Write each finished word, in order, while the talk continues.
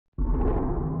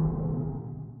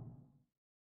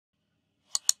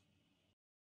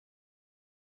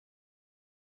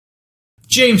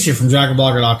James here from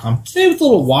DragonBlogger.com. Today with a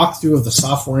little walkthrough of the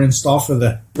software install for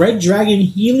the Redragon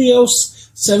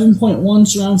Helios 7.1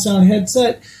 surround sound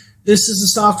headset. This is the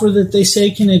software that they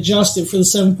say can adjust it for the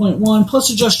 7.1, plus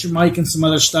adjust your mic and some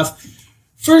other stuff.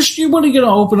 First, you're going to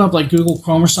open up like Google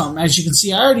Chrome or something. As you can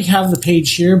see, I already have the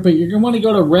page here, but you're going to want to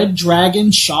go to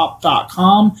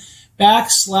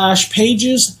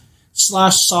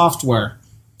reddragonshop.com/pages/software.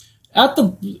 At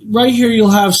the right here,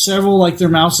 you'll have several like their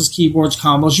mouses, keyboards,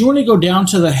 combos. You want to go down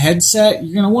to the headset.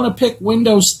 You're going to want to pick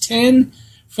Windows 10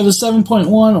 for the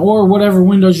 7.1 or whatever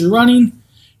Windows you're running.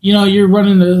 You know, you're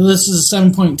running this is a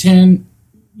 7.10,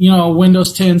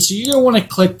 Windows 10. So you're going to want to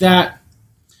click that.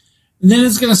 And then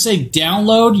it's going to say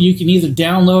download. You can either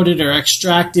download it or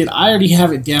extract it. I already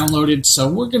have it downloaded, so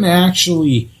we're going to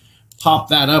actually pop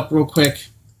that up real quick.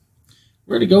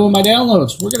 Where to go with my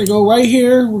downloads? We're going to go right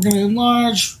here. We're going to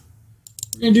enlarge.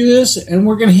 We're going to do this, and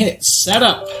we're going to hit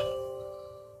setup.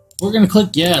 We're going to click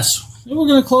yes. And we're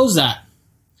going to close that.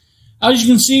 As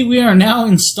you can see, we are now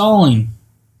installing.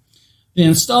 The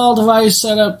install device,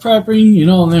 setup, prepping,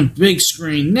 and then big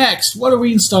screen. Next, what are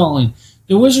we installing?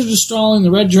 The wizard is installing the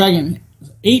Redragon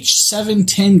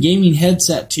H710 gaming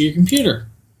headset to your computer.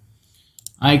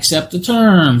 I accept the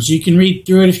terms. You can read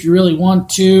through it if you really want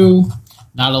to.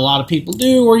 Not a lot of people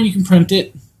do, or you can print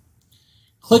it.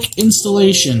 Click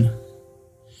installation.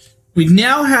 We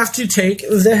now have to take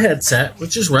the headset,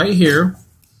 which is right here,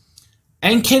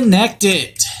 and connect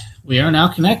it. We are now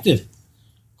connected.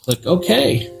 Click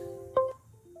OK.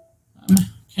 I'm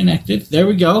connected. There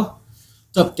we go.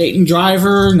 It's updating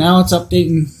driver. Now it's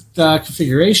updating the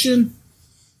configuration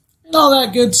and all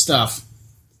that good stuff.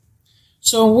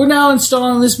 So we're now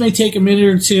installing. This may take a minute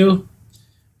or two.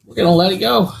 We're going to let it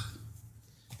go.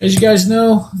 As you guys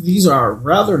know, these are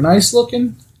rather nice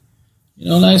looking.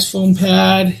 Nice foam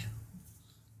pad.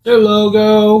 Their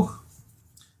logo.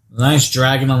 Nice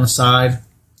dragon on the side.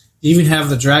 They even have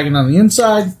the dragon on the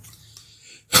inside.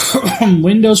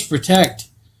 Windows Protect.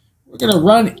 We're going to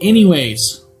run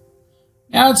anyways.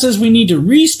 Now it says we need to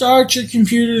restart your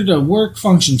computer to work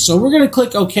function. So we're going to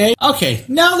click OK. Okay,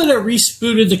 now that it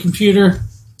rebooted the computer,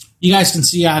 you guys can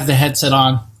see I have the headset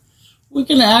on. We're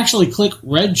going to actually click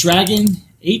Redragon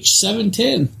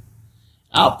H710.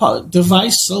 Output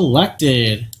device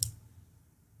selected.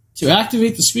 To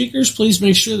activate the speakers, please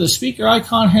make sure the speaker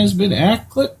icon has been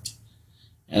clicked.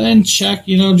 And then check,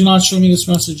 do not show me this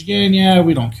message again. Yeah,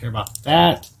 we don't care about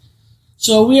that.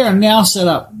 So we are now set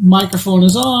up. Microphone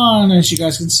is on. As you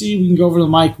guys can see, we can go over to the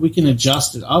mic. We can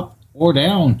adjust it up or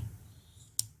down.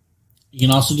 You can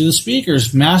also do the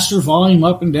speakers. Master volume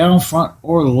up and down, front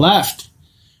or left.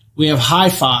 We have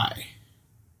hi-fi.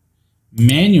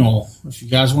 Manual. If you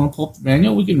guys want to pull up the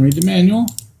manual, we can read the manual.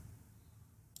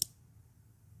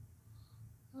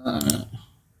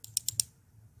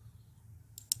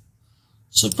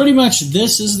 So pretty much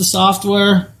this is the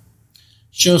software.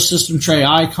 Show system tray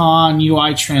icon,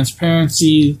 UI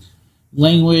transparency,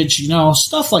 language,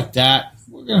 stuff like that.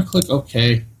 We're going to click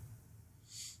OK.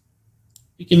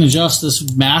 We can adjust this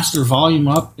master volume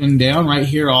up and down right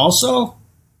here also.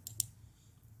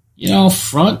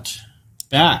 Front,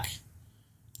 back.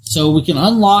 So we can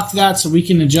unlock that so we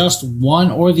can adjust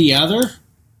one or the other,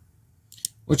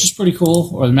 which is pretty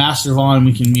cool. Or the master volume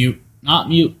we can mute, not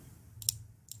mute.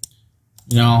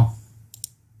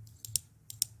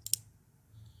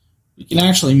 We can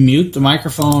actually mute the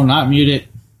microphone, not mute it.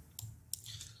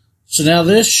 So now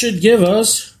this should give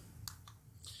us,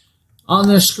 on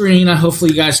the screen,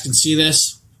 hopefully you guys can see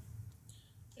this.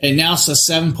 It now says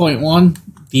 7.1.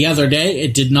 The other day,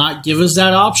 it did not give us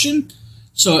that option.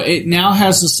 So it now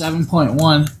has the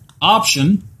 7.1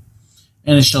 option,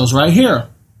 and it shows right here.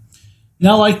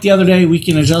 Now, like the other day, we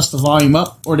can adjust the volume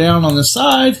up or down on the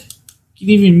side. You can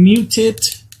even mute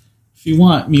it if you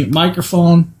want. Mute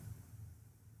microphone.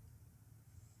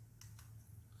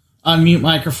 Unmute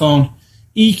microphone,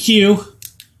 EQ,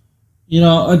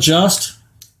 adjust,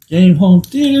 game, home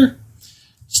theater,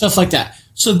 stuff like that.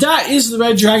 So that is the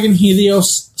Redragon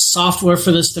Helios software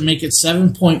for this to make it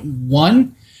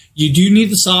 7.1. You do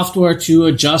need the software to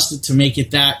adjust it to make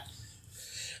it that.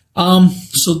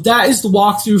 So that is the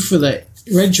walkthrough for the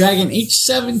Redragon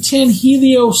H710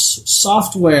 Helios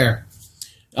software.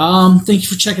 Thank you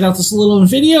for checking out this little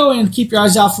video, and keep your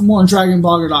eyes out for more on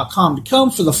DragonBlogger.com to come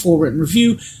for the full written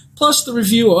review, plus the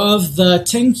review of the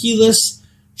 10 keyless,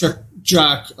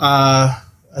 I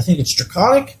think it's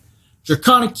Draconic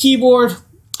keyboard.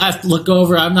 I have to look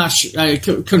over. I'm not sure. I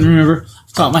couldn't remember off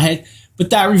the top of my head.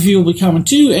 But that review will be coming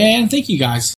too, and thank you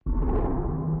guys.